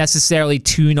not necessarily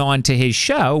tune on to his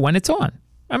show when it's on.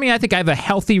 I mean, I think I have a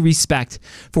healthy respect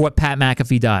for what Pat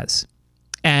McAfee does.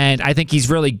 And I think he's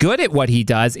really good at what he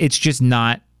does. It's just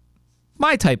not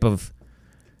my type of...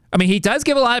 I mean, he does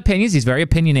give a lot of opinions. He's very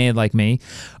opinionated like me.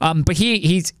 But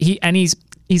he's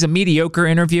a mediocre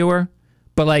interviewer.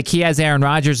 But like he has Aaron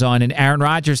Rodgers on, and Aaron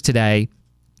Rodgers today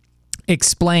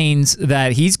explains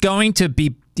that he's going to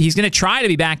try to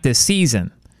be back this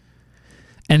season.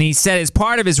 And he said as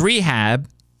part of his rehab,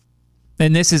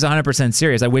 and this is 100%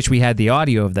 serious. I wish we had the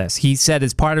audio of this. He said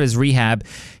as part of his rehab,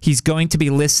 he's going to be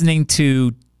listening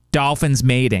to dolphins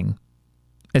mating,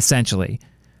 essentially.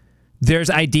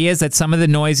 There's ideas that some of the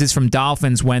noises from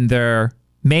dolphins when they're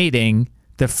mating,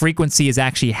 the frequency is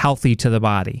actually healthy to the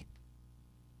body.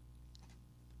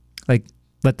 Like,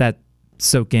 let that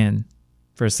soak in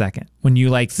for a second. When you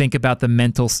like think about the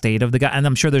mental state of the guy, and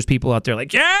I'm sure there's people out there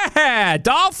like, yeah,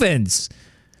 dolphins,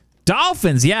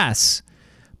 yes.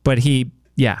 But he's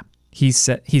going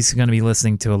to be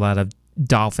listening to a lot of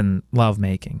dolphin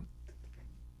lovemaking.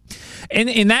 And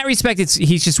in that respect,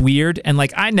 he's just weird. And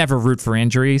like, I never root for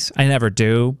injuries. I never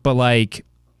do. But like,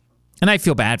 and I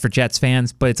feel bad for Jets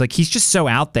fans, but it's like, he's just so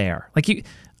out there. Like I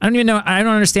don't even know. I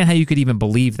don't understand how you could even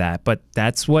believe that, but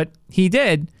that's what he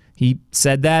did. He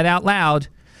said that out loud.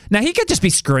 Now he could just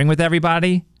be screwing with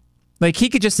everybody. Like he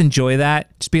could just enjoy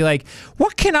that. Just be like,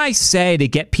 what can I say to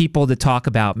get people to talk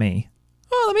about me?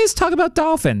 Oh, let me just talk about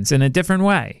dolphins in a different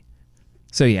way.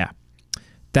 So yeah.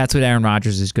 That's what Aaron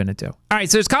Rodgers is going to do. All right,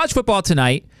 so there's college football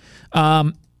tonight.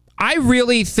 I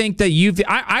really think that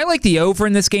I like the over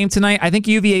in this game tonight. I think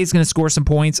UVA is going to score some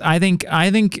points. I think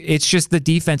it's just the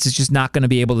defense is just not going to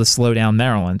be able to slow down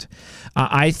Maryland.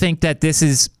 I think that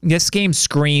this game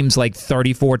screams like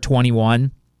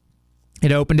 34-21.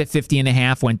 It opened at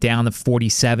 50.5, went down to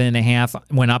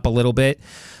 47.5, went up a little bit.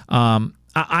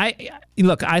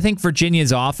 I think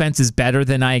Virginia's offense is better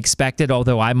than I expected,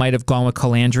 although I might have gone with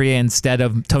Calandria instead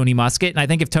of Tony Muskett. And I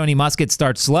think if Tony Muskett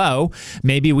starts slow,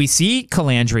 maybe we see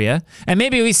Calandria, and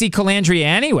maybe we see Calandria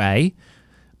anyway.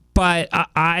 But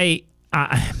I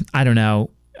don't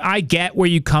know. I get where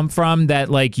you come from, that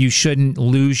like you shouldn't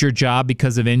lose your job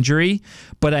because of injury,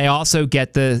 but I also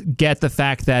get the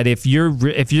fact that if your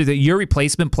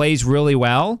replacement plays really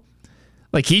well,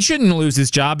 like he shouldn't lose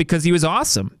his job because he was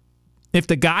awesome. If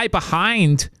the guy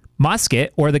behind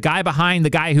Muskett or the guy behind the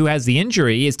guy who has the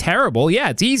injury is terrible, yeah,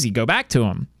 it's easy. Go back to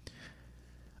him.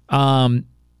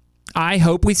 I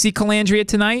hope we see Calandria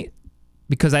tonight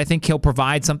because I think he'll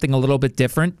provide something a little bit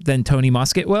different than Tony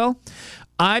Muskett will.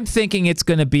 I'm thinking it's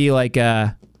going to be like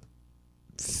a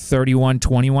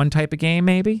 31-21 type of game,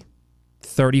 maybe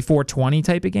 34-20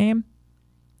 type of game.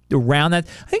 Around that,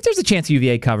 I think there's a chance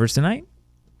UVA covers tonight.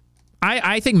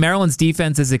 I think Maryland's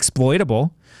defense is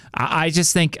exploitable. I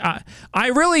just think, I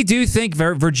really do think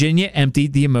Virginia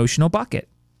emptied the emotional bucket.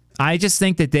 I just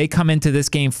think that they come into this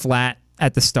game flat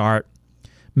at the start.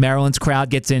 Maryland's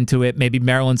crowd gets into it. Maybe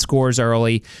Maryland scores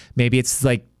early. Maybe it's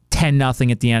like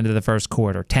 10-0 at the end of the first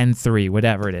quarter, 10-3,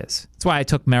 whatever it is. That's why I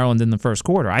took Maryland in the first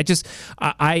quarter.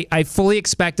 I fully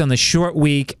expect on the short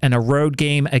week and a road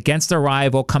game against a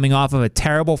rival coming off of a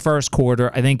terrible first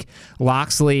quarter, I think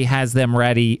Loxley has them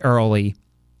ready early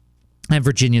and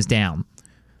Virginia's down.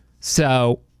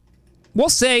 So we'll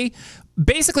see.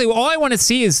 Basically, all I want to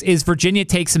see is Virginia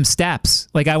take some steps.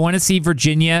 Like, I want to see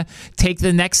Virginia take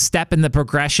the next step in the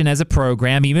progression as a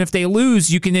program. Even if they lose,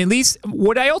 you can at least...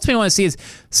 What I ultimately want to see is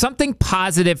something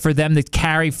positive for them to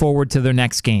carry forward to their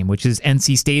next game, which is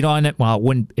NC State on it. Well,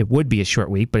 it would be a short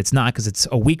week, but it's not because it's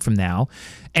a week from now.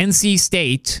 NC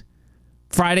State,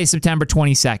 Friday, September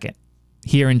 22nd.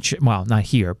 Not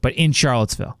here, but in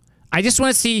Charlottesville. I just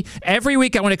want to see... Every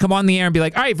week, I want to come on the air and be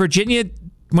like, all right, Virginia...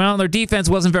 Well, their defense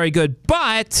wasn't very good,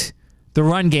 but the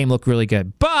run game looked really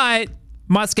good. But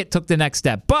Muskett took the next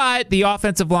step. But the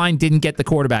offensive line didn't get the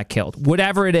quarterback killed.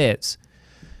 Whatever it is.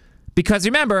 Because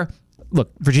remember,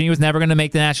 look, Virginia was never going to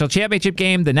make the national championship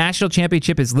game. The national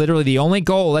championship is literally the only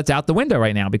goal that's out the window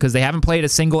right now because they haven't played a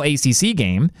single ACC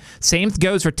game. Same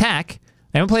goes for Tech.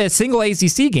 They haven't played a single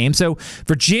ACC game. So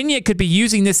Virginia could be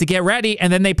using this to get ready,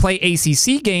 and then they play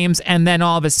ACC games, and then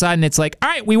all of a sudden it's like, all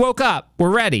right, we woke up. We're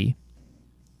ready.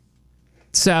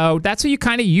 So that's what you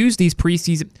kind of use these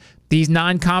preseason, these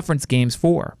non-conference games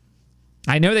for.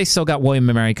 I know they still got William &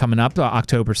 Mary coming up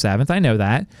October 7th. I know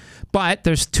that. But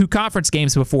there's 2 conference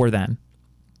games before then.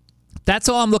 That's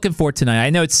all I'm looking for tonight. I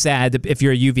know it's sad if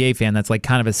you're a UVA fan. That's like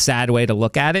kind of a sad way to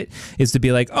look at it, is to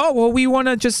be like, oh, well, we want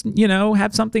to just,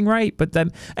 have something right.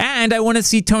 And I want to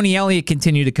see Tony Elliott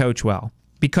continue to coach well,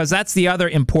 because that's the other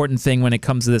important thing when it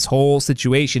comes to this whole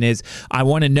situation is I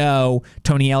want to know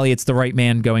Tony Elliott's the right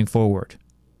man going forward.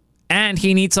 And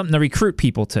he needs something to recruit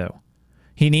people to.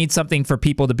 He needs something for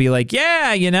people to be like,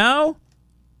 yeah,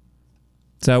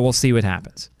 So we'll see what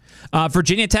happens.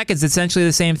 Virginia Tech is essentially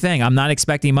the same thing. I'm not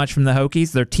expecting much from the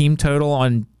Hokies. Their team total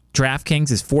on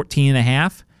DraftKings is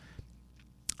 14.5.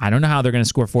 I don't know how they're going to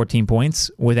score 14 points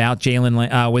without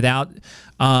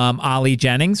Ali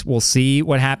Jennings. We'll see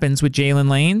what happens with Jalen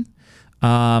Lane.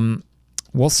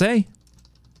 We'll see.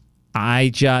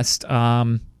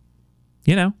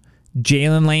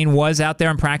 Jalen Lane was out there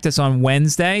in practice on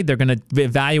Wednesday. They're going to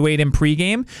evaluate him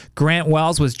pregame. Grant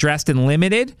Wells was dressed and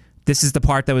limited. This is the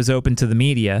part that was open to the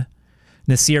media.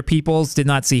 Nasir Peoples did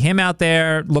not see him out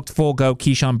there. Looked full go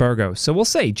Keyshawn Burgos. So we'll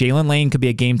see. Jalen Lane could be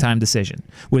a game-time decision.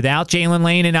 Without Jalen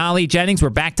Lane and Ali Jennings, we're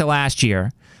back to last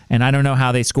year. And I don't know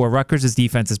how they score. Rutgers'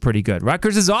 defense is pretty good.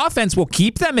 Rutgers' offense will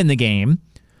keep them in the game.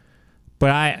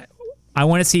 But I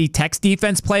want to see Tech's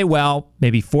defense play well,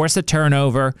 maybe force a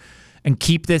turnover, and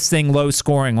keep this thing low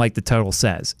scoring like the total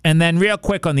says. And then real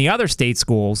quick on the other state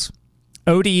schools,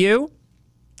 ODU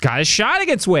got a shot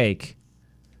against Wake.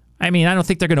 I mean, I don't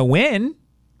think they're going to win,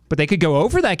 but they could go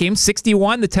over that game.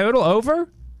 61, the total over.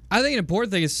 I think an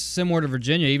important thing is similar to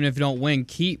Virginia. Even if you don't win,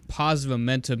 keep positive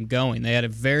momentum going. They had a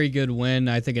very good win.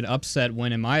 I think an upset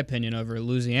win, in my opinion, over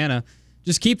Louisiana.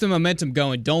 Just keep the momentum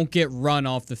going. Don't get run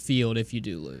off the field if you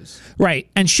do lose. Right,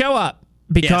 and show up.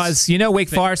 Because, Wake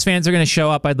Forest fans are going to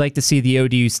show up. I'd like to see the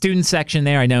ODU student section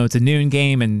there. I know it's a noon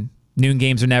game, and noon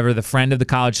games are never the friend of the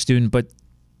college student, but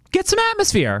get some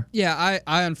atmosphere. Yeah,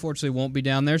 I unfortunately won't be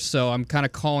down there, so I'm kind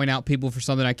of calling out people for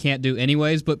something I can't do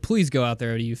anyways, but please go out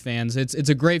there, ODU fans. It's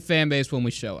a great fan base when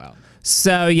we show out.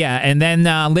 So, yeah, and then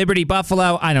Liberty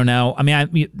Buffalo, I don't know. I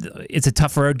mean, it's a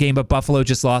tough road game, but Buffalo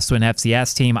just lost to an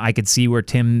FCS team. I could see where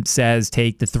Tim says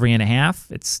take the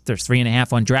 3.5. There's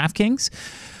 3.5 on DraftKings.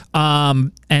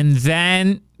 And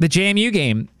then the JMU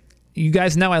game. You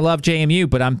guys know I love JMU,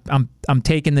 but I'm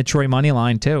taking the Troy money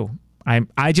line too. I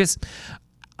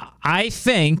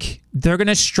think they're going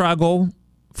to struggle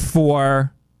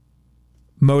for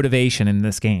motivation in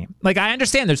this game. Like, I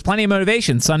understand there's plenty of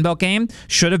motivation. Sunbelt game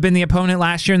should have been the opponent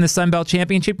last year in the Sunbelt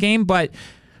Championship game, but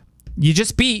you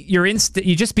just beat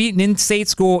an in-state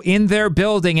school in their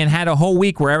building and had a whole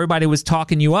week where everybody was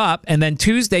talking you up, and then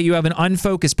Tuesday you have an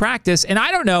unfocused practice. And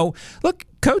I don't know. Look,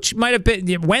 Coach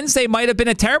Wednesday might have been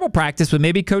a terrible practice, but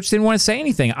maybe Coach didn't want to say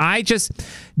anything.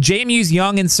 JMU's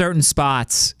young in certain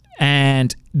spots,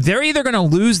 and they're either going to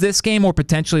lose this game or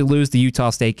potentially lose the Utah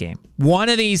State game. One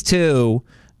of these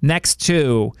next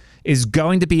two, is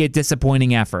going to be a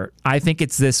disappointing effort. I think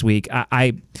it's this week.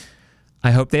 I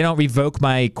hope they don't revoke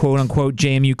my quote-unquote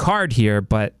JMU card here,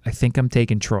 but I think I'm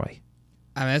taking Troy.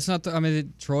 I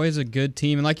mean, Troy is a good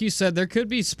team. And like you said, there could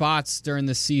be spots during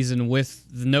the season with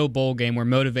the no bowl game where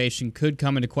motivation could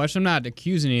come into question. I'm not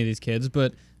accusing any of these kids,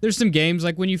 but there's some games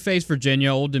like when you face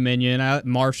Virginia, Old Dominion,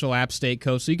 Marshall, App State,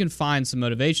 Coast, so you can find some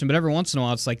motivation. But every once in a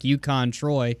while, it's like UConn,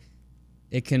 Troy,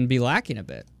 it can be lacking a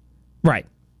bit. Right.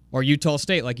 Or Utah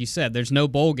State, like you said, there's no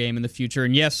bowl game in the future.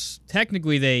 And yes,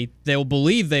 technically they'll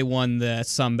believe they won the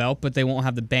Sun Belt, but they won't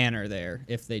have the banner there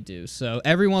if they do. So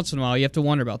every once in a while, you have to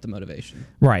wonder about the motivation.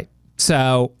 Right.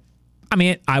 So, I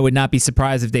mean, I would not be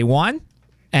surprised if they won.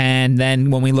 And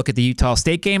then when we look at the Utah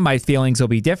State game, my feelings will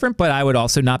be different, but I would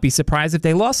also not be surprised if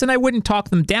they lost, and I wouldn't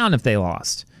talk them down if they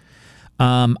lost.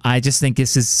 I just think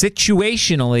this is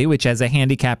situationally, which as a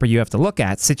handicapper you have to look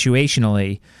at,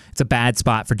 situationally, it's a bad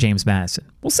spot for James Madison.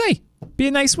 We'll see. Be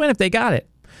a nice win if they got it.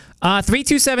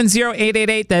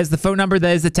 327-0888, that is the phone number.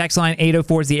 That is the text line.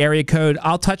 804 is the area code.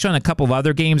 I'll touch on a couple of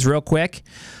other games real quick.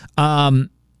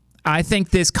 I think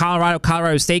this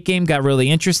Colorado State game got really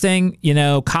interesting.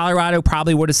 Colorado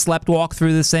probably would have sleepwalked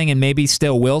through this thing and maybe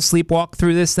still will sleepwalk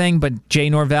through this thing, but Jay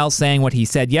Norvell saying what he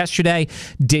said yesterday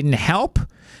didn't help.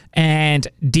 And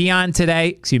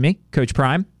Coach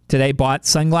Prime, today bought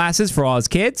sunglasses for all his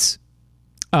kids.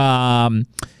 Coach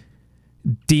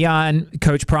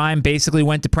Prime basically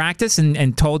went to practice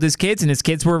and told his kids, and his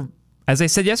kids were, as I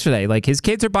said yesterday, like his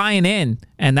kids are buying in,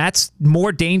 and that's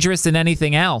more dangerous than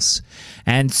anything else.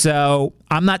 And so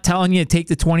I'm not telling you to take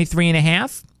the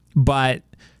 23.5, but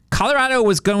Colorado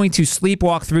was going to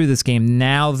sleepwalk through this game.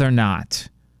 Now they're not.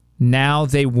 Now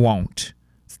they won't.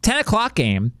 It's a 10 o'clock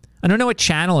game. I don't know what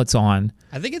channel it's on.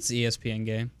 I think it's the ESPN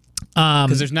game.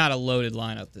 Because there's not a loaded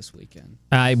lineup this weekend.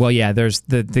 Well, yeah, there's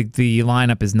the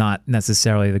lineup is not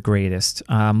necessarily the greatest.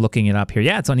 I'm looking it up here.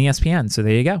 Yeah, it's on ESPN, so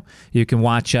there you go. You can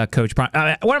watch Coach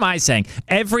Prime. What am I saying?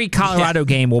 Every Colorado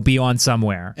game will be on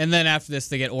somewhere. And then after this,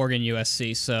 they get Oregon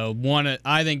USC. So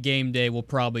I think game day will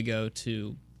probably go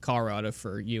to Colorado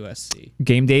for USC.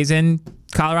 Game day's in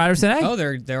Colorado today? Oh,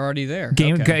 they're already there.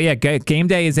 Game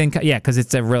day is in because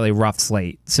it's a really rough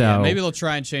slate. So yeah, maybe they'll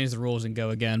try and change the rules and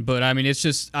go again. But I mean, it's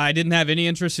just I didn't have any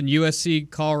interest in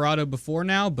USC Colorado before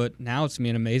now, but now it's gonna be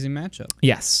an amazing matchup.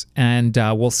 Yes, and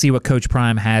we'll see what Coach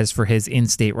Prime has for his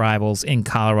in-state rivals in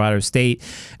Colorado State.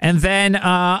 And then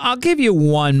I'll give you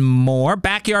one more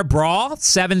backyard brawl.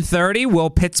 7:30. Will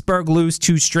Pittsburgh lose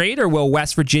 2 straight, or will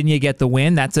West Virginia get the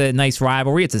win? That's a nice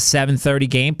rivalry. It's a 7:30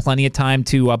 game. Plenty of time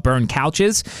to burn couches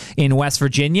in West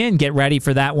Virginia and get ready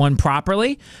for that one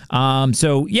properly.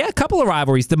 So, yeah, a couple of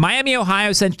rivalries. The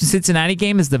Miami-Ohio Cincinnati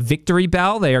game is the Victory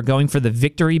Bell. They are going for the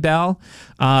Victory Bell.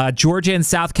 Georgia and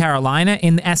South Carolina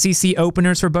in the SEC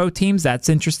openers for both teams. That's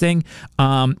interesting.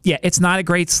 Yeah, it's not a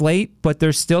great slate, but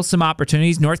there's still some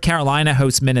opportunities. North Carolina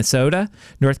hosts Minnesota.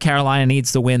 North Carolina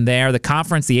needs to win there. The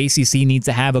conference, the ACC, needs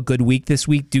to have a good week this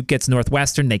week. Duke gets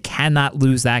Northwestern. They cannot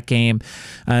lose that game.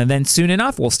 Then soon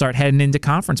enough, we'll start heading into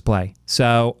conference play.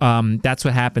 So that's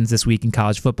what happens this week in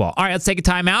college football. All right, let's take a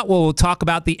time out. We'll talk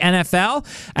about the NFL,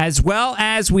 as well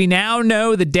as we now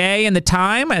know the day and the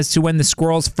time as to when the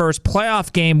Squirrels' first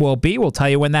playoff game will be. We'll tell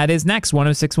you when that is next.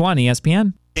 106.1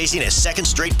 ESPN. Chasing a second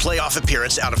straight playoff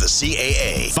appearance out of the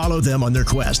CAA. Follow them on their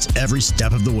quest every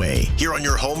step of the way. Here on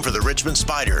your home for the Richmond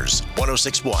Spiders,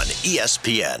 106.1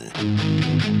 ESPN.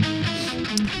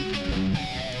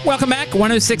 Welcome back.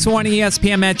 106.1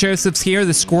 ESPN. Matt Josephs here.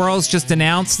 The Squirrels just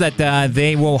announced that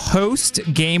they will host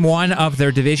Game 1 of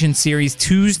their Division Series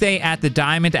Tuesday at the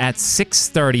Diamond at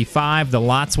 6:35. The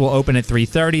lots will open at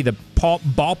 3:30. The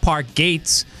ballpark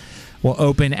gates will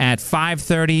open at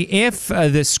 5:30. If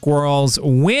the Squirrels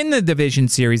win the Division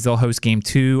Series, they'll host Game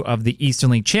 2 of the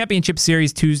Eastern League Championship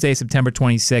Series Tuesday, September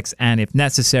 26th, and if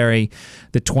necessary,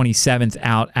 the 27th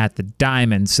out at the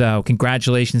Diamond. So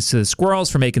congratulations to the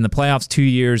Squirrels for making the playoffs 2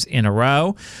 years in a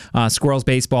row.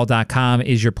 SquirrelsBaseball.com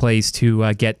is your place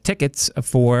to get tickets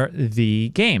for the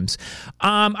games.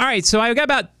 All right, so I've got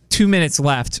about 2 minutes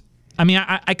left. I mean,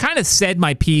 I kind of said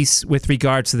my piece with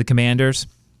regards to the Commanders.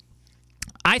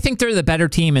 I think they're the better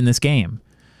team in this game.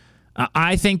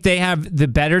 I think they have the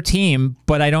better team,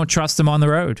 but I don't trust them on the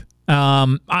road.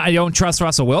 I don't trust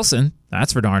Russell Wilson.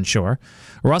 That's for darn sure.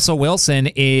 Russell Wilson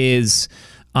didn't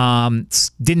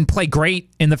play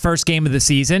great in the first game of the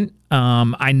season.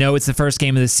 I know it's the first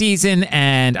game of the season,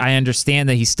 and I understand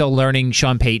that he's still learning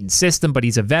Sean Payton's system, but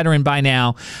he's a veteran by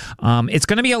now. It's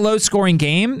going to be a low-scoring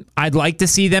game. I'd like to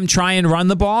see them try and run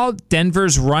the ball.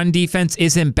 Denver's run defense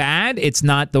isn't bad. It's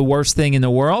not the worst thing in the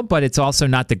world, but it's also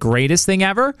not the greatest thing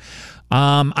ever.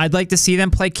 I'd like to see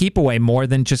them play keep away more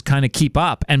than just kind of keep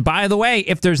up. And by the way,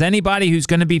 if there's anybody who's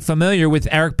going to be familiar with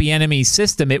Eric Bieniemy's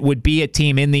system, it would be a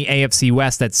team in the AFC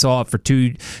West that saw it for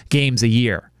 2 games a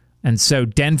year. And so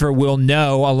Denver will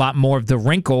know a lot more of the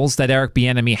wrinkles that Eric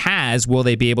Bieniemy has. Will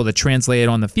they be able to translate it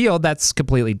on the field? That's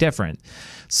completely different.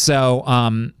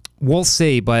 So we'll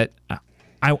see. But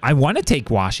I want to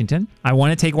take Washington. I want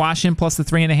to take Washington plus the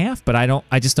 3.5. But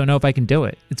I just don't know if I can do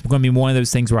it. It's going to be one of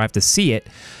those things where I have to see it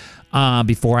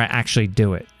before I actually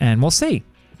do it. And we'll see.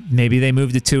 Maybe they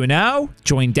move to 2-0,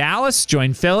 join Dallas,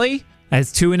 join Philly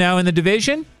as 2-0 in the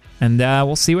division. And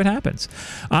we'll see what happens.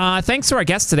 Thanks to our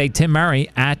guest today, Tim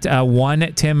Murray, at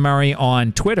one Tim Murray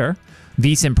on Twitter.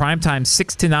 VSiN Primetime,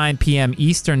 6 to 9 p.m.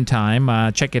 Eastern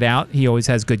Time. Check it out. He always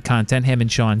has good content, him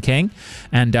and Sean King.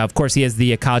 And, of course, he has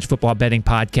the college football betting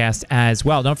podcast as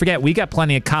well. Don't forget, we got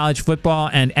plenty of college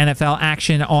football and NFL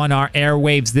action on our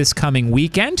airwaves this coming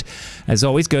weekend. As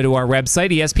always, go to our website,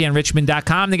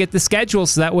 espnrichmond.com, to get the schedule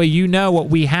so that way you know what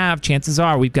we have. Chances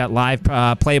are we've got live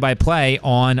play-by-play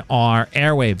on our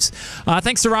airwaves.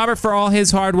 Thanks to Robert for all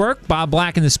his hard work. Bob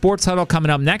Black in the Sports Huddle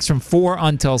coming up next from 4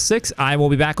 until 6. I will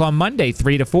be back on Monday,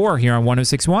 3 to 4 here on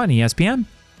 106.1 ESPN.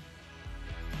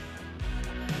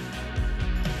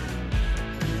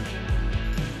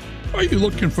 Are you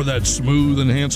looking for that smooth, enhanced